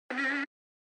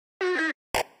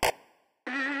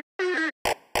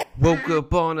Woke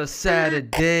up on a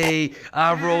Saturday,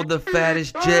 I rolled the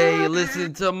fattest J.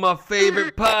 Listen to my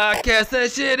favorite podcast,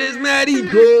 that shit is Matty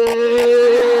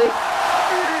J.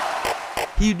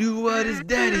 He do what his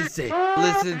daddy say.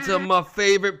 Listen to my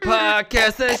favorite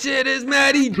podcast, that shit is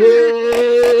Matty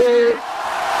J.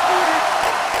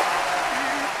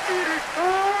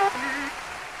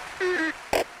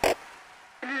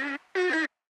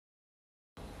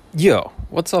 Yo,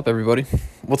 what's up, everybody?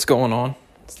 What's going on?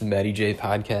 It's the Matty J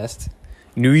podcast.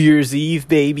 New Year's Eve,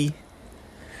 baby.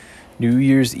 New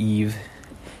Year's Eve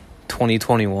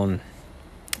 2021.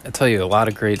 I tell you, a lot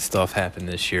of great stuff happened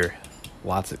this year.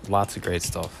 Lots of great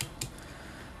stuff.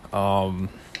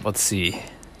 Let's see.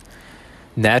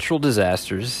 Natural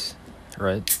disasters,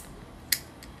 right?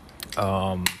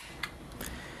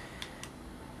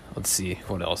 Let's see,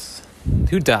 what else?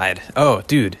 Who died? Oh,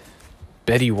 dude.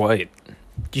 Betty White.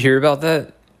 Did you hear about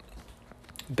that?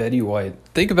 Betty White.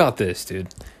 Think about this, dude.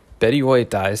 Betty White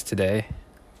dies today,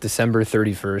 December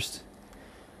 31st.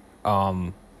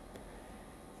 And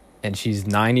she's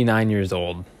 99 years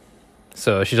old.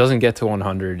 So she doesn't get to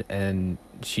 100, and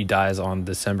she dies on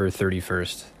December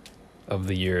 31st of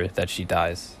the year that she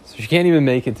dies. So she can't even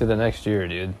make it to the next year,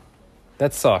 dude.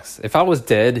 That sucks. If I was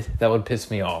dead, that would piss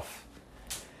me off.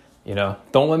 You know?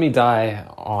 Don't let me die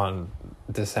on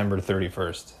December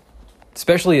 31st.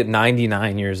 Especially at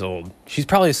 99 years old. She's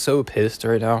probably so pissed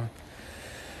right now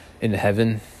in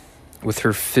heaven with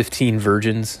her 15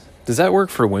 virgins. Does that work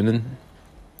for women?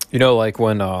 You know, like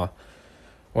when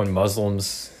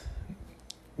Muslims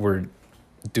were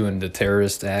doing the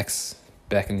terrorist acts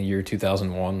back in the year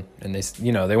 2001, and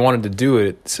they wanted to do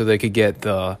it so they could get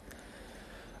the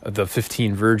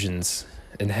 15 virgins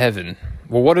in heaven.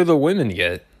 Well, what do the women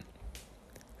get?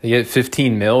 They get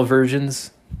 15 male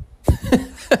virgins?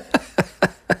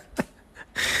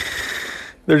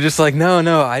 They're just like, no,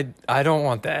 I don't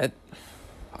want that.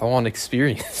 I want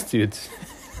experience, dudes.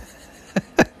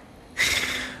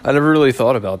 I never really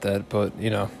thought about that, but,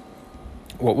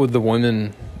 what would the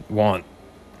women want?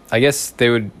 I guess they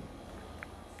would,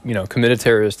 commit a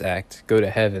terrorist act, go to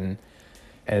heaven,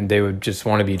 and they would just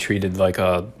want to be treated like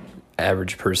a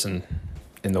average person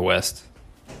in the West.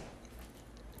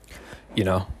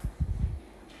 They're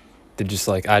just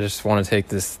like, I just want to take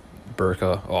this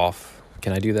burqa off.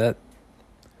 Can I do that?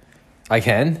 I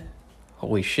can?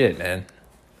 Holy shit, man.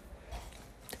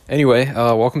 Anyway,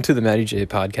 welcome to the Matty J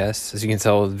podcast. As you can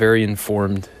tell, very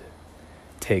informed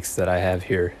takes that I have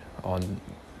here on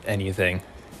anything.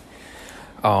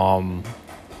 I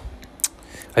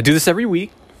do this every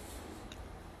week,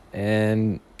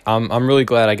 and I'm really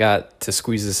glad I got to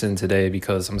squeeze this in today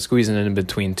because I'm squeezing it in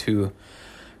between two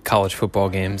college football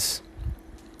games.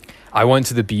 I went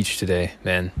to the beach today,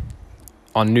 man.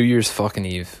 On New Year's fucking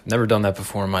Eve. Never done that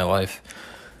before in my life.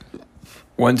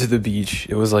 Went to the beach.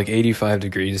 It was like 85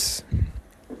 degrees.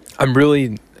 I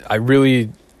really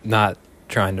not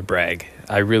trying to brag.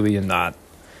 I really am not.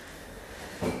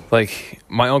 Like,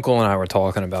 my uncle and I were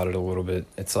talking about it a little bit.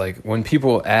 It's like, when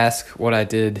people ask what I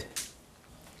did,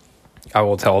 I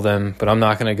will tell them, but I'm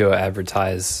not going to go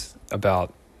advertise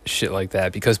about shit like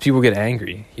that because people get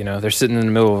angry. They're sitting in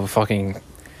the middle of a fucking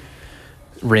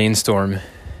rainstorm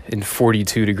in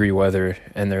 42 degree weather,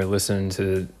 and they're listening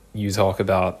to you talk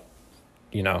about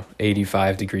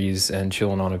 85 degrees and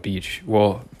chilling on a beach.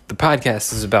 Well, the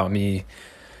podcast is about me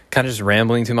kind of just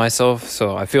rambling to myself,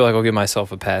 so I feel like I'll give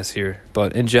myself a pass here,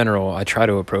 but in general I try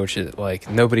to approach it like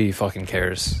nobody fucking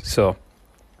cares. So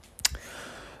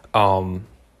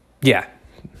yeah,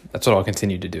 that's what I'll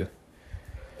continue to do.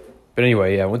 But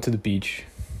anyway, yeah, I went to the beach.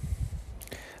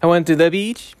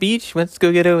 Let's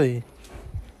go get away.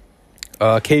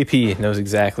 KP knows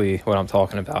exactly what I'm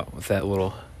talking about with that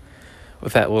little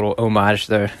homage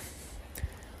there.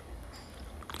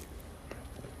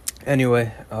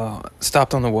 Anyway,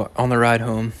 stopped on the ride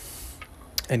home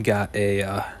and got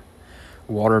a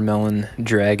watermelon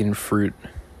dragon fruit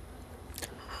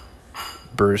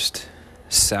burst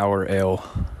sour ale.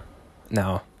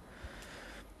 Now,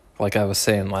 like I was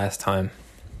saying last time,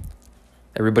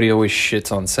 everybody always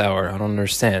shits on sour. I don't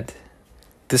understand.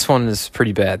 This one is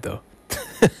pretty bad though.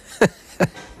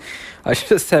 I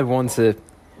just had one sip.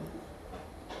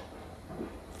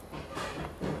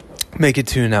 Make it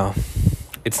two now.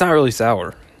 It's not really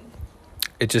sour.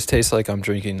 It just tastes like I'm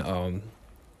drinking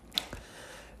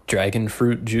dragon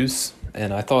fruit juice,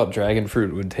 and I thought dragon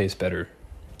fruit would taste better,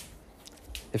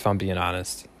 if I'm being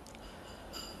honest.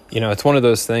 It's one of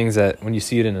those things that when you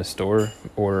see it in a store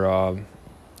or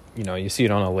you see it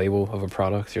on a label of a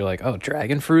product, you're like, oh,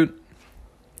 dragon fruit?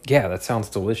 Yeah, that sounds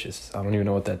delicious. I don't even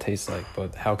know what that tastes like,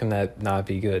 but how can that not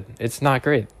be good? It's not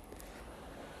great.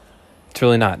 It's it's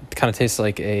really not. It kind of tastes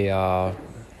like an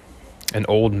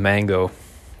old mango.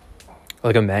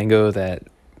 Like a mango that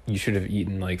you should have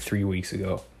eaten like 3 weeks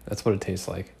ago. That's what it tastes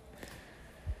like.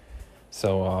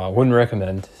 So I wouldn't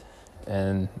recommend.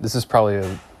 And this is probably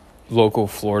a local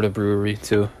Florida brewery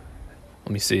too.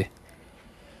 Let me see.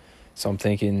 So I'm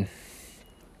thinking,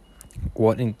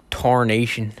 what in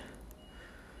tarnation?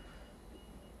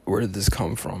 Where did this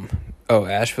come from? Oh,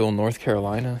 Asheville, North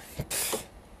Carolina. Pfft.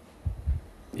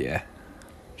 Yeah,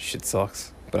 shit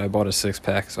sucks. But I bought a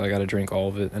 6-pack, so I got to drink all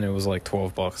of it, and it was like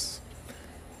 $12.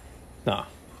 Nah,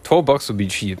 $12 would be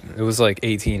cheap. It was like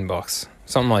 $18,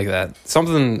 something like that.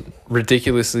 Something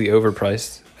ridiculously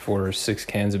overpriced for 6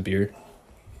 cans of beer.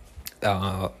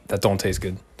 That don't taste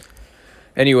good.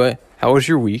 Anyway, how was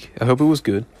your week? I hope it was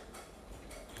good.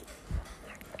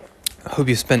 I hope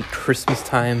you spent Christmas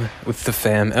time with the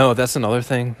fam. Oh, that's another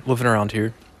thing, living around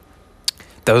here.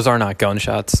 Those are not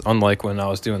gunshots, unlike when I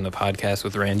was doing the podcast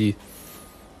with Randy.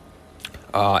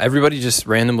 Everybody just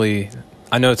randomly...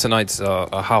 I know tonight's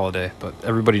a holiday, but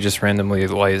everybody just randomly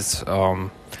lights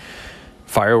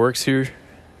fireworks here.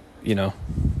 You know,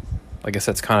 I guess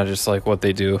that's kind of just like what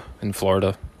they do in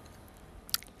Florida.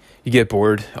 You get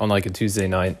bored on like a Tuesday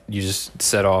night, you just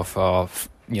set off,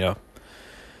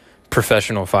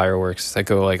 professional fireworks that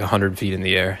go like 100 feet in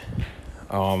the air.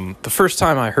 The first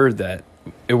time I heard that,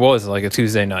 it was like a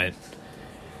Tuesday night,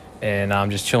 and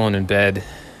I'm just chilling in bed,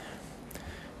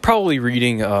 probably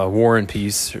reading War and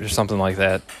Peace or something like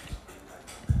that.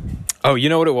 Oh, you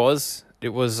know what it was? It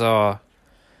was the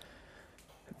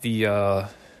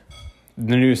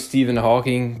new Stephen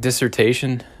Hawking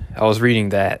dissertation. I was reading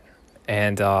that,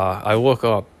 and I look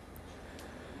up,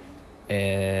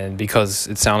 and because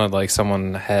it sounded like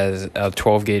someone has a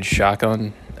 12-gauge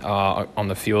shotgun on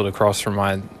the field across from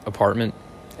my apartment,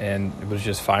 and it was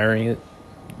just firing it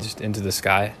just into the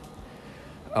sky.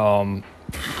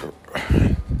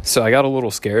 So I got a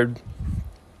little scared,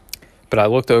 but I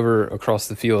looked over across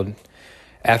the field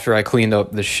after I cleaned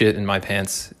up the shit in my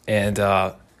pants, and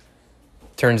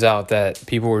turns out that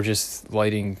people were just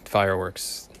lighting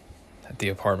fireworks at the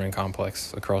apartment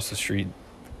complex across the street.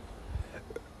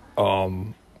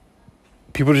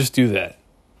 People just do that.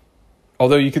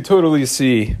 Although you could totally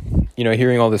see,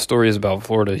 hearing all the stories about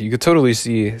Florida, you could totally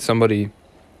see somebody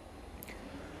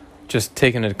just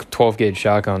taking a 12-gauge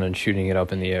shotgun and shooting it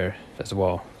up in the air as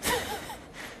well.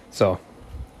 So,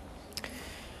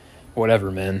 whatever,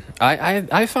 man.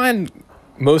 I find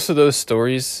most of those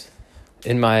stories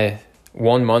in my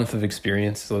 1 month of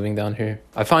experience living down here,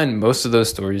 I find most of those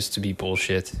stories to be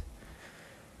bullshit,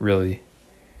 really.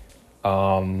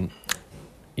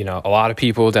 A lot of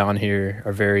people down here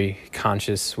are very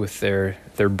conscious with their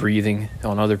breathing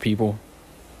on other people.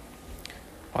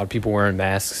 A lot of people wearing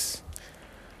masks.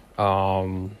 A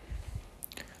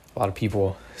lot of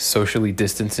people socially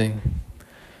distancing.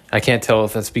 I can't tell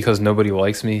if that's because nobody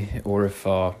likes me or if,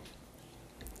 they're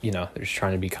just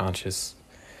trying to be conscious.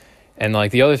 And,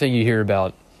 the other thing you hear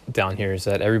about down here is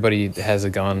that everybody has a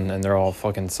gun and they're all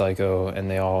fucking psycho and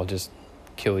they all just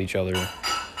kill each other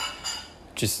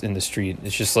just in the street.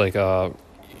 It's just like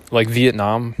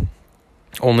Vietnam,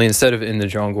 only instead of in the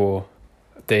jungle,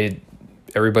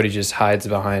 everybody just hides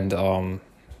behind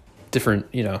different,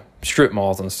 strip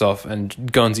malls and stuff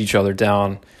and guns each other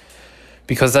down,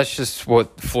 because that's just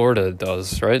what Florida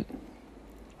does, right?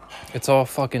 It's all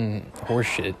fucking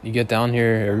horseshit. You get down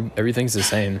here, everything's the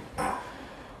same.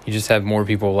 You just have more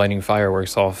people lighting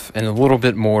fireworks off and a little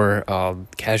bit more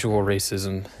casual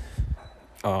racism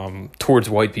towards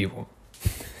white people.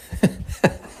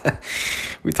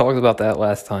 We talked about that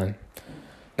last time.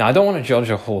 Now, I don't want to judge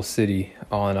a whole city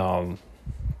on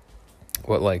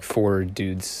what 4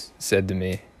 dudes said to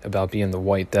me about being the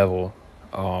white devil.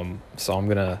 So I'm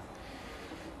gonna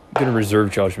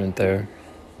reserve judgment there.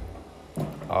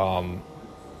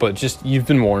 But just, you've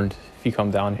been warned. If you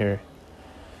come down here,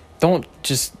 don't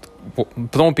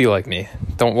be like me.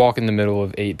 Don't walk in the middle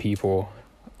of 8 people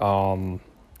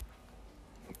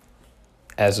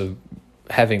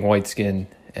having white skin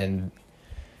and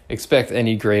expect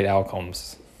any great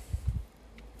outcomes.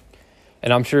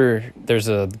 And I'm sure there's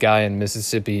a guy in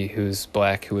Mississippi who's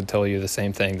black who would tell you the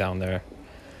same thing down there.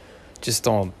 Just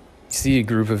don't see a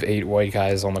group of 8 white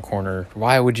guys on the corner.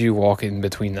 Why would you walk in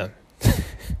between them?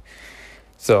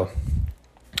 So,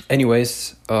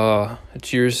 anyways,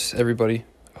 cheers, everybody.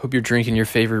 Hope you're drinking your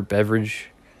favorite beverage.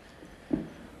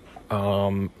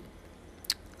 I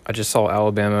just saw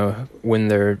Alabama win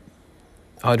their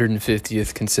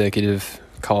 150th consecutive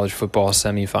college football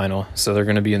semifinal, so they're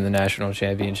going to be in the national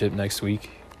championship next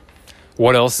week.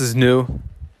 What else is new?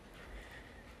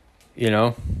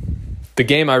 The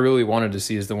game I really wanted to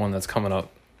see is the one that's coming up.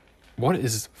 What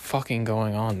is fucking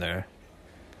going on there?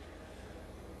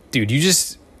 Dude,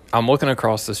 I'm looking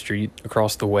across the street,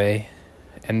 across the way,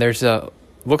 and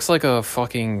looks like a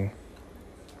fucking,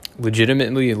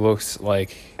 legitimately it looks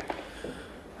like,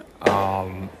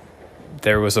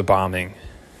 there was a bombing.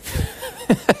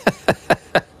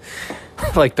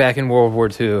 Like back in World War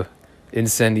II,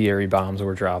 incendiary bombs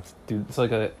were dropped. Dude, it's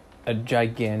like a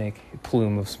gigantic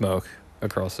plume of smoke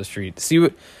across the street. See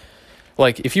what,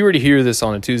 like, if you were to hear this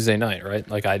on a Tuesday night, right,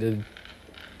 like I did,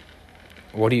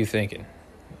 what are you thinking?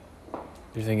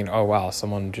 You're thinking, oh wow,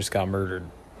 someone just got murdered.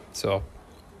 So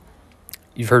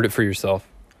you've heard it for yourself.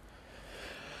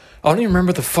 I don't even remember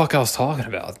what the fuck I was talking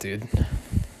about, dude.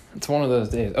 It's one of those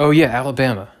days. Oh yeah,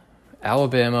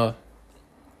 Alabama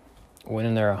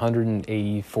winning their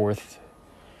 184th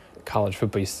college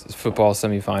football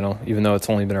semifinal, even though it's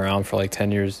only been around for like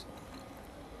 10 years.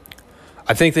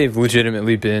 I think they've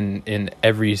legitimately been in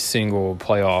every single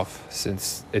playoff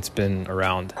since it's been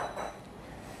around.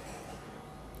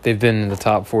 They've been in the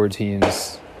top 4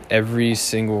 teams every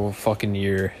single fucking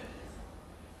year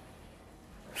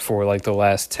for like the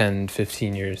last 10,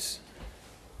 15 years.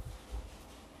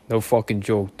 No fucking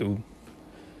joke, dude.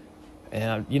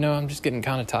 And, I'm just getting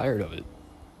kind of tired of it.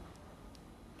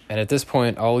 And at this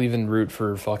point, I'll even root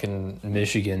for fucking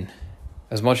Michigan,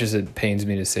 as much as it pains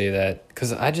me to say that,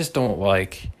 because I just don't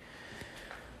like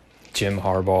Jim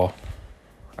Harbaugh.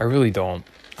 I really don't.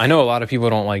 I know a lot of people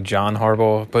don't like John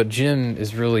Harbaugh, but Jim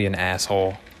is really an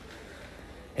asshole.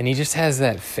 And he just has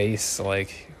that face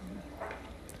like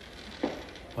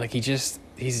he's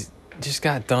just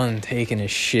got done taking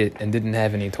his shit and didn't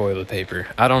have any toilet paper.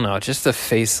 I don't know, just a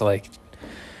face like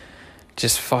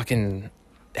just fucking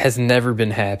has never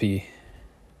been happy,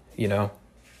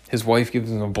 His wife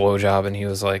gives him a blowjob and he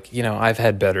was like, I've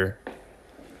had better.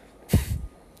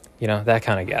 That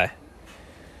kind of guy.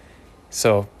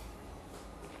 So,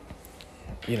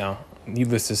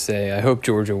 needless to say, I hope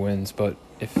Georgia wins, but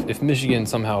if Michigan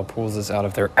somehow pulls this out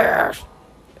of their ass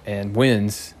and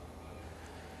wins,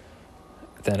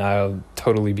 then I'll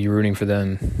totally be rooting for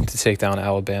them to take down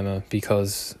Alabama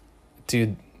because,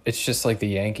 dude, it's just like the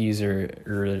Yankees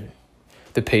or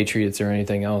the Patriots or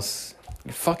anything else.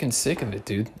 You're fucking sick of it,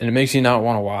 dude. And it makes you not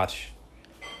want to watch.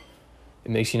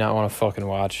 It makes you not want to fucking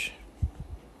watch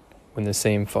when the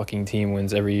same fucking team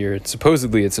wins every year.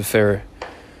 Supposedly it's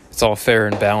all fair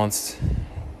and balanced.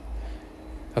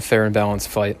 A fair and balanced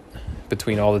fight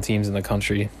between all the teams in the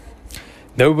country.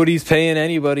 Nobody's paying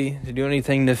anybody to do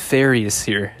anything nefarious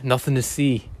here. Nothing to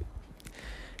see.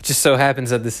 It just so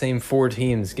happens that the same 4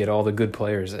 teams get all the good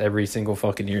players every single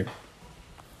fucking year.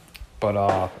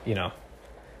 But,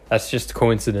 that's just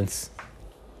coincidence.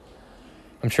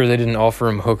 I'm sure they didn't offer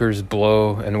him hookers,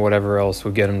 blow, and whatever else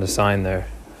would get him to sign there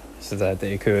so that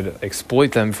they could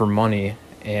exploit them for money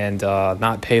and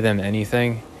not pay them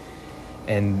anything.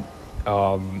 And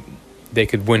they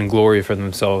could win glory for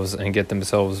themselves and get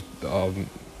themselves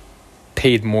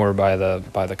paid more by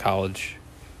the college.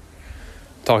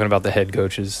 Talking about the head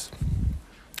coaches.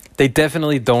 They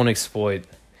definitely don't exploit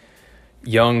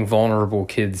young, vulnerable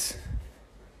kids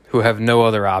who have no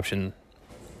other option.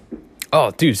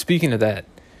 Oh, dude, speaking of that.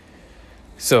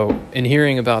 So, in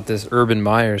hearing about this Urban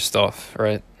Meyer stuff,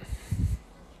 right?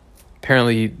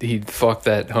 Apparently, he fucked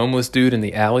that homeless dude in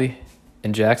the alley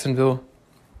in Jacksonville.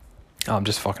 Oh, I'm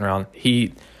just fucking around.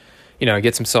 He,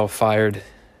 gets himself fired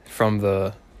from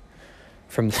the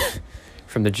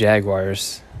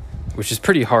Jaguars, which is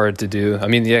pretty hard to do. I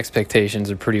mean, the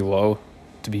expectations are pretty low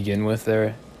to begin with.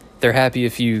 They're happy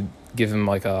if you give him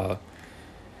like an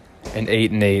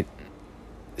 8-8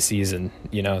 season.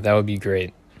 That would be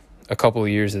great. A couple of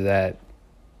years of that,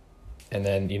 and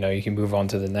then you can move on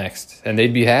to the next, and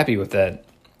they'd be happy with that.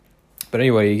 But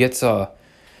anyway, he gets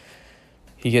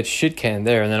shit canned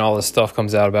there, and then all this stuff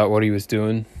comes out about what he was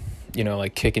doing,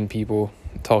 like kicking people,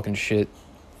 talking shit.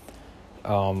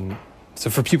 So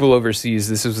for people overseas,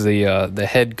 this was the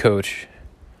head coach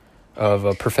of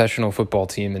a professional football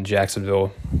team in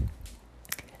Jacksonville,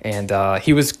 and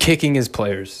he was kicking his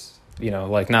players,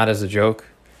 like not as a joke.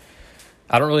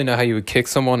 I don't really know how you would kick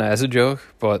someone as a joke,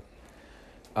 but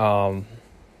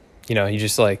he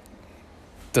just like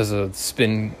does a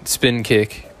spin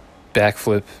kick,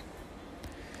 backflip,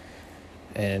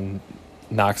 and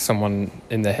knocks someone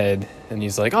in the head, and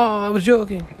he's like, "Oh, I was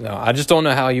joking." No, I just don't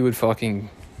know how you would fucking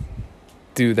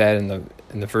do that in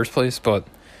the first place, but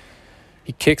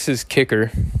he kicks his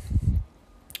kicker,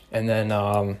 and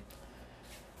then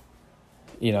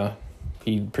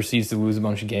he proceeds to lose a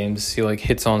bunch of games. He like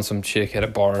hits on some chick at a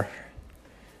bar,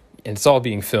 and it's all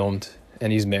being filmed,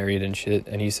 and he's married and shit.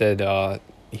 And he said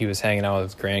he was hanging out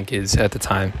with his grandkids at the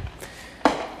time.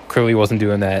 Clearly wasn't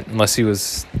doing that unless he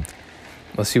was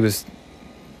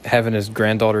having his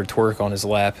granddaughter twerk on his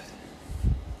lap.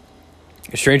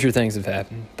 Stranger things have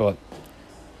happened, but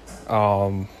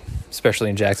especially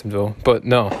in Jacksonville. But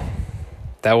no,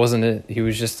 that wasn't it. He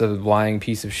was just a lying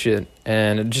piece of shit.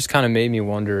 And it just kind of made me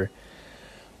wonder,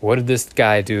 what did this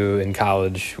guy do in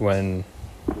college when,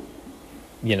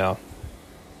 you know,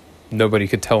 nobody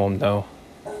could tell him no?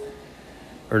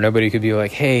 Or nobody could be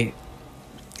like, hey,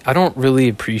 I don't really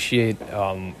appreciate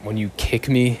when you kick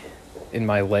me in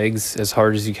my legs as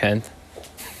hard as you can.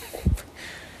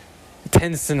 It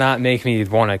tends to not make me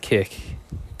want to kick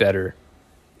better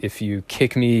if you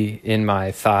kick me in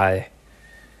my thigh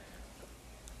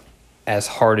as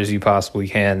hard as you possibly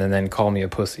can and then call me a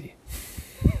pussy.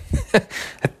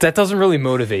 That doesn't really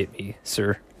motivate me,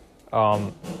 sir.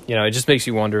 It just makes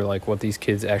you wonder, like, what these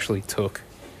kids actually took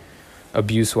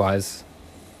abuse-wise,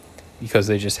 because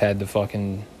they just had to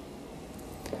fucking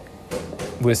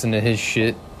listen to his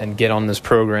shit and get on this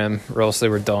program, or else they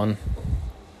were done.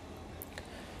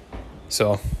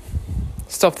 So,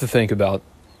 stuff to think about.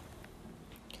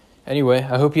 Anyway,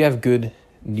 I hope you have good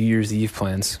New Year's Eve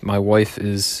plans. My wife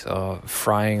is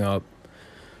frying up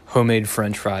homemade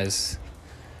French fries,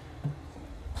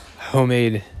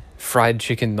 homemade fried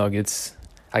chicken nuggets.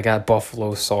 I got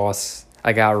buffalo sauce.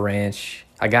 I got ranch.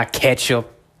 I got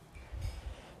ketchup.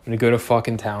 I'm gonna go to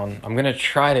fucking town. I'm gonna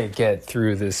try to get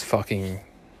through this fucking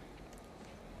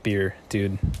beer,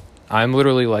 dude. I'm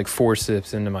literally like 4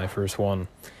 sips into my first one.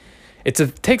 It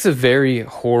takes a very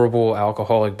horrible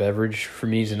alcoholic beverage for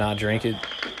me to not drink it.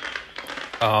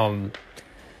 And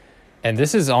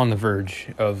this is on the verge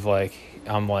of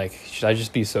I'm like, should I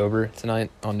just be sober tonight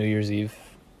on New Year's Eve?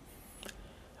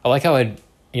 I like how I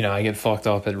get fucked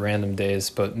up at random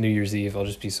days, but New Year's Eve I'll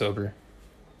just be sober.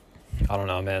 I don't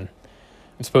know, man.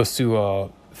 I'm supposed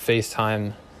to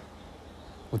FaceTime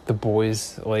with the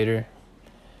boys later.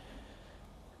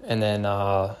 And then,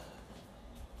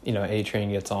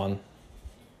 A-Train gets on.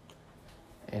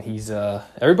 And he's,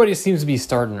 everybody seems to be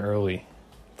starting early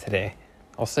today.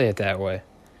 I'll say it that way.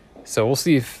 So we'll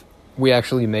see if we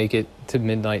actually make it to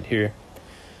midnight here.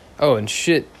 Oh, and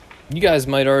shit, you guys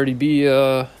might already be,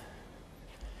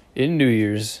 in New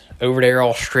Year's over there,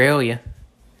 Australia.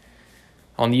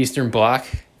 On the Eastern Bloc.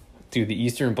 Dude, the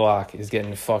Eastern Bloc is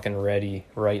getting fucking ready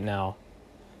right now.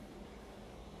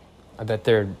 I bet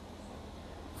they're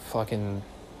fucking...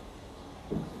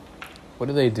 What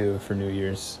do they do for New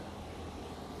Year's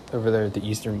over there at the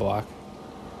Eastern Bloc?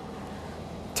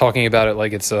 Talking about it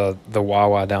like it's the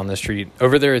Wawa down the street.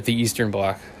 Over there at the Eastern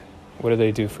Bloc, what do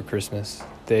they do for Christmas?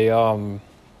 They, for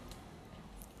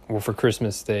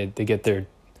Christmas, they get their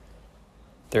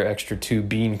extra 2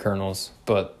 bean kernels,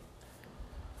 but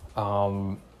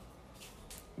the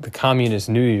communist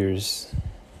New Year's,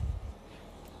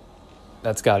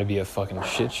 that's got to be a fucking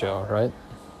shit show, right?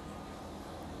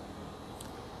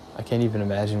 I can't even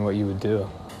imagine what you would do.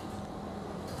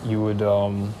 You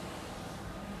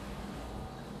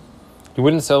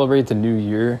wouldn't celebrate the new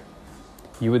year.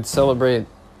 You would celebrate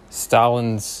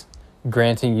Stalin's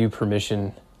granting you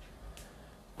permission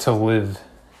to live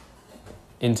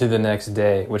into the next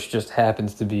day, which just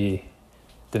happens to be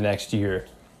the next year.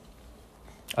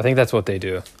 I think that's what they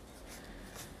do.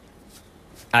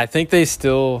 I think they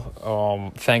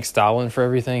still thank Stalin for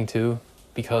everything, too,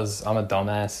 because I'm a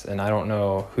dumbass and I don't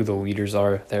know who the leaders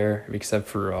are there, except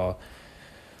for,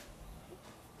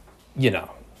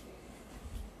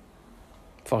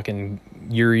 fucking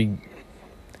Yuri...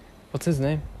 What's his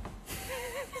name?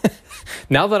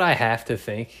 Now that I have to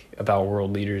think about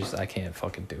world leaders, I can't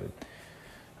fucking do it.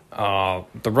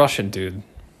 The Russian dude.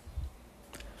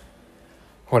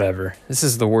 Whatever. This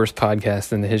is the worst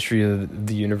podcast in the history of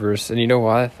the universe. And you know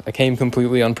why? I came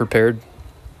completely unprepared.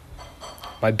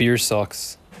 My beer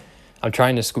sucks. I'm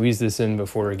trying to squeeze this in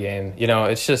before a game.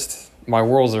 It's just, my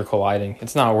worlds are colliding.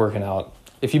 It's not working out.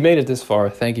 If you made it this far,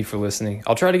 thank you for listening.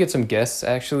 I'll try to get some guests,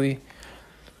 actually,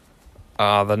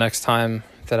 the next time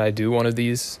that I do one of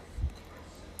these.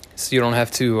 So you don't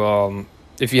have to,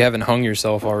 if you haven't hung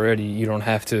yourself already, you don't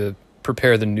have to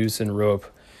prepare the noose and rope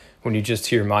when you just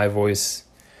hear my voice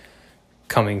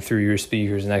coming through your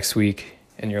speakers next week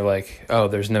and you're like, oh,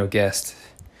 there's no guest.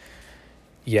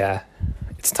 Yeah,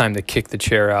 it's time to kick the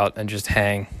chair out and just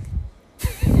hang.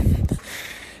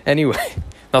 Anyway,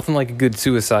 nothing like a good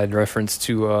suicide reference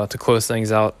to close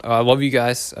things out. I love you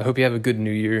guys. I hope you have a good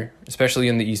new year, especially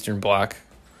in the Eastern Bloc.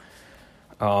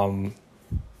 Go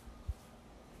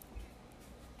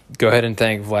ahead and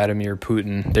thank Vladimir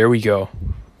Putin. There we go.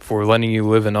 For letting you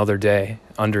live another day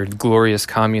under glorious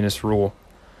communist rule.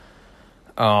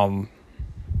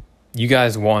 you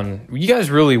guys won. You guys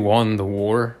really won the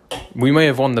war. We may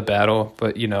have won the battle,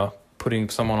 but, you know, putting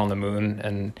someone on the moon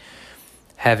and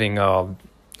having a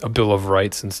Bill of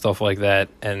Rights and stuff like that,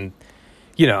 and,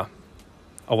 you know,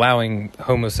 allowing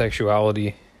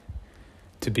homosexuality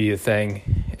to be a thing,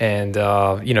 and,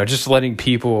 you know, just letting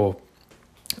people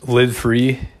live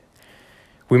free.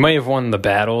 We might have won the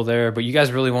battle there, but you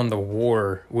guys really won the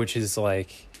war, which is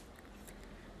like,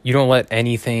 you don't let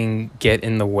anything get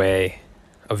in the way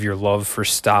of your love for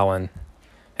Stalin.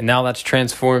 And now that's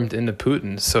transformed into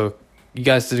Putin. So you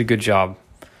guys did a good job.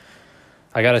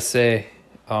 I gotta say,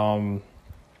 you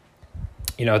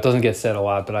know, it doesn't get said a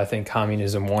lot, but I think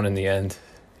communism won in the end.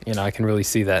 You know, I can really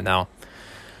see that now.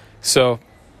 So,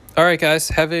 all right, guys,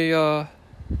 have a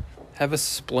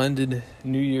splendid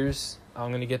New Year's. I'm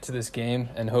going to get to this game,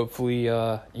 and hopefully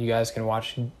you guys can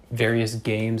watch various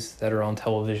games that are on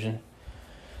television.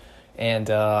 And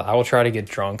I will try to get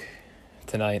drunk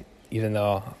tonight, even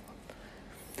though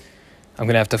I'm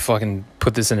going to have to fucking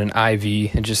put this in an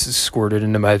IV and just squirt it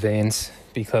into my veins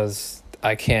because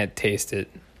I can't taste it.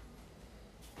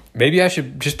 Maybe I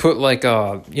should just put like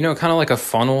a, you know, kind of like a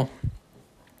funnel,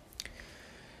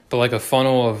 but like a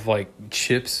funnel of like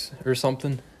chips or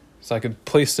something. So I could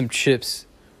place some chips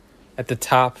at the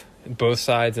top, both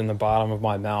sides, and the bottom of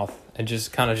my mouth, and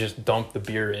just kind of just dump the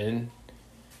beer in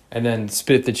and then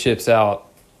spit the chips out.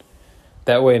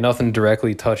 That way nothing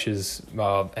directly touches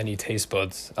any taste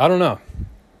buds. I don't know.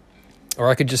 Or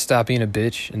I could just stop being a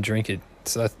bitch and drink it.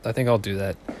 So I think I'll do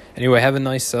that. Anyway, have a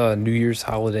nice New Year's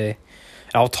holiday.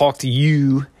 I'll talk to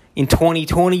you in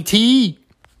 2020.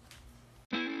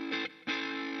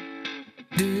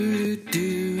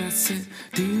 I said,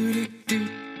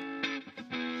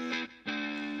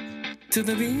 to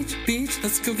the beach,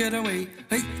 let's go get away.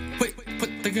 Hey, wait, what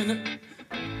they're gonna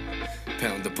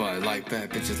pound the butt like bad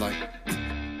bitches like.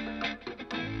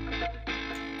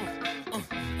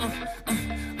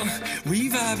 We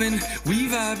vibin',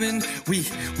 we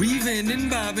weaving and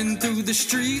bobbing through the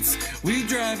streets. We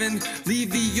driving,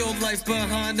 leave the old life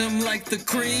behind them like the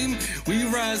cream. We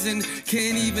rising,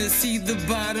 can't even see the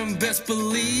bottom, best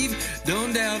believe.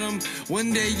 Don't doubt them,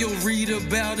 one day you'll read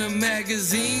about them.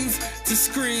 Magazines to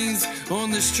screens,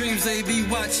 on the streams they be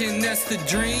watching, that's the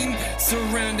dream.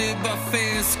 Surrounded by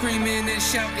fans screaming and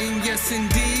shouting, yes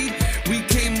indeed. We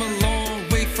came a long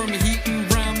way from heat and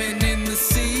ramen in the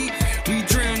sea. We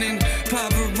drowning,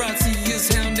 paparazzi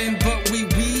is hounding, but we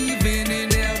weave in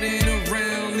and out and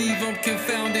around. Leave them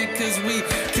confounded cause we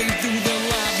came through the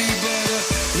lobby, but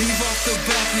leave off the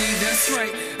balcony, that's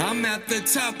right. I'm at the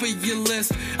top of your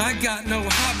list. I got no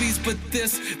hobbies but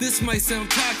this might sound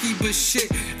cocky, but shit,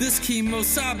 this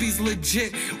Kemosabe's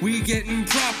legit. We getting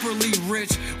properly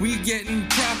rich, we getting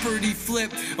property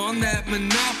flipped on that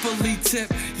Monopoly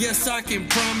tip. Yes, I can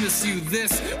promise you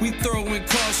this. We throwing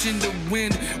caution to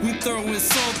wind, we throwing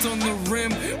salt on the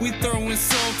rim, we throwing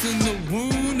salt in the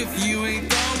wound. If you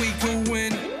ain't thought we could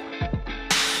win.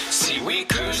 See, we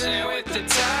cruising with the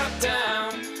top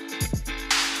down,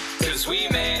 cause we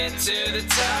made it to the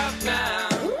top now.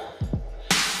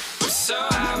 We're so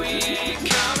high we ain't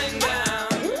coming down.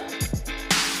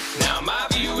 Now my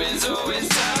view is always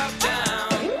top down.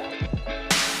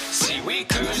 See, we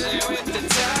cruising with the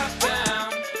top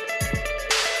down,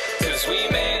 cause we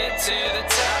made it to the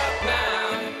top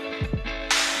now.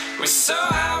 We're so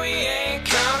high we ain't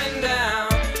coming down.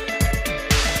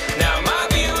 Now my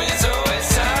view is always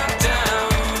top down.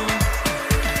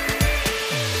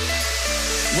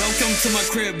 Welcome to my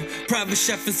crib, private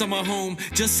chef is on my home.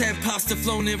 Just had pasta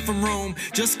flown in from Rome,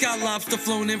 just got lobster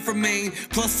flown in from Maine,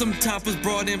 plus some tapas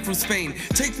brought in from Spain.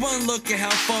 Take one look at how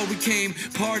far we came.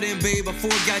 Pardon babe, I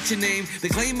forgot your name. They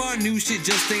claim our new shit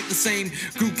just ain't the same.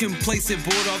 Grew complacent,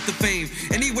 bored off the fame.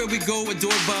 Anywhere we go,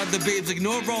 adored by the babes.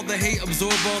 Ignore all the hate,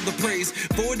 absorb all the praise.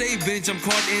 4-day binge, I'm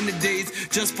caught in the days.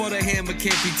 Just bought a hammer,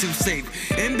 can't be too safe.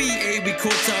 NBA, we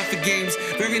court time for games.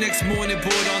 Very next morning,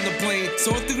 bored on the plane.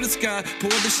 Soar through the sky, pour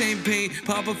the champagne.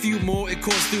 Pop a few more, it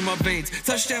coursed through my veins.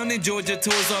 Touchdown in Georgia,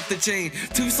 tours off the chain.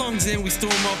 2 songs in, we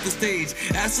storm off the stage.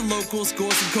 Ask the local,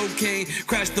 score some cocaine.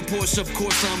 Crash the Porsche, of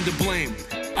course I'm to blame.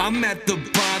 I'm at the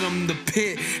bottom, the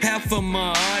pit. Half of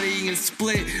my audience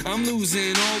split. I'm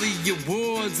losing all the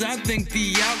awards. I think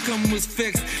the outcome was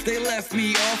fixed. They left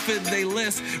me off of their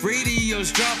list.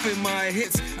 Radio's dropping my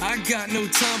hits. I got no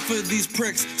time for these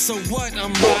pricks. So what?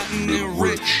 I'm rotten and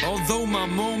rich. Although my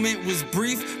moment was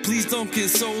brief, please don't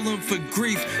console them for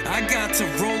grief. I got to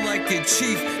roll like a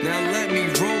chief. Now let me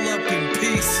roll up in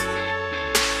peace.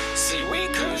 See, we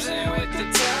cruising with the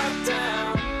top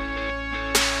down,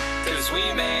 cause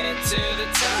we made it to the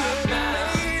top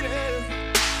now.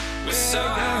 We're so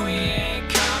high we ain't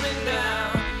coming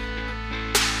down.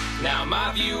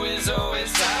 view is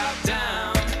always top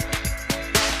down.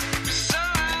 So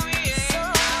how we ain't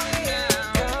coming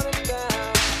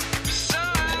down. So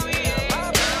how we ain't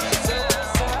coming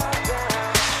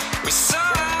down. We saw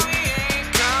how we ain't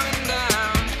coming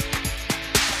down.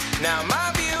 Now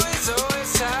my view is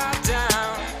always top down.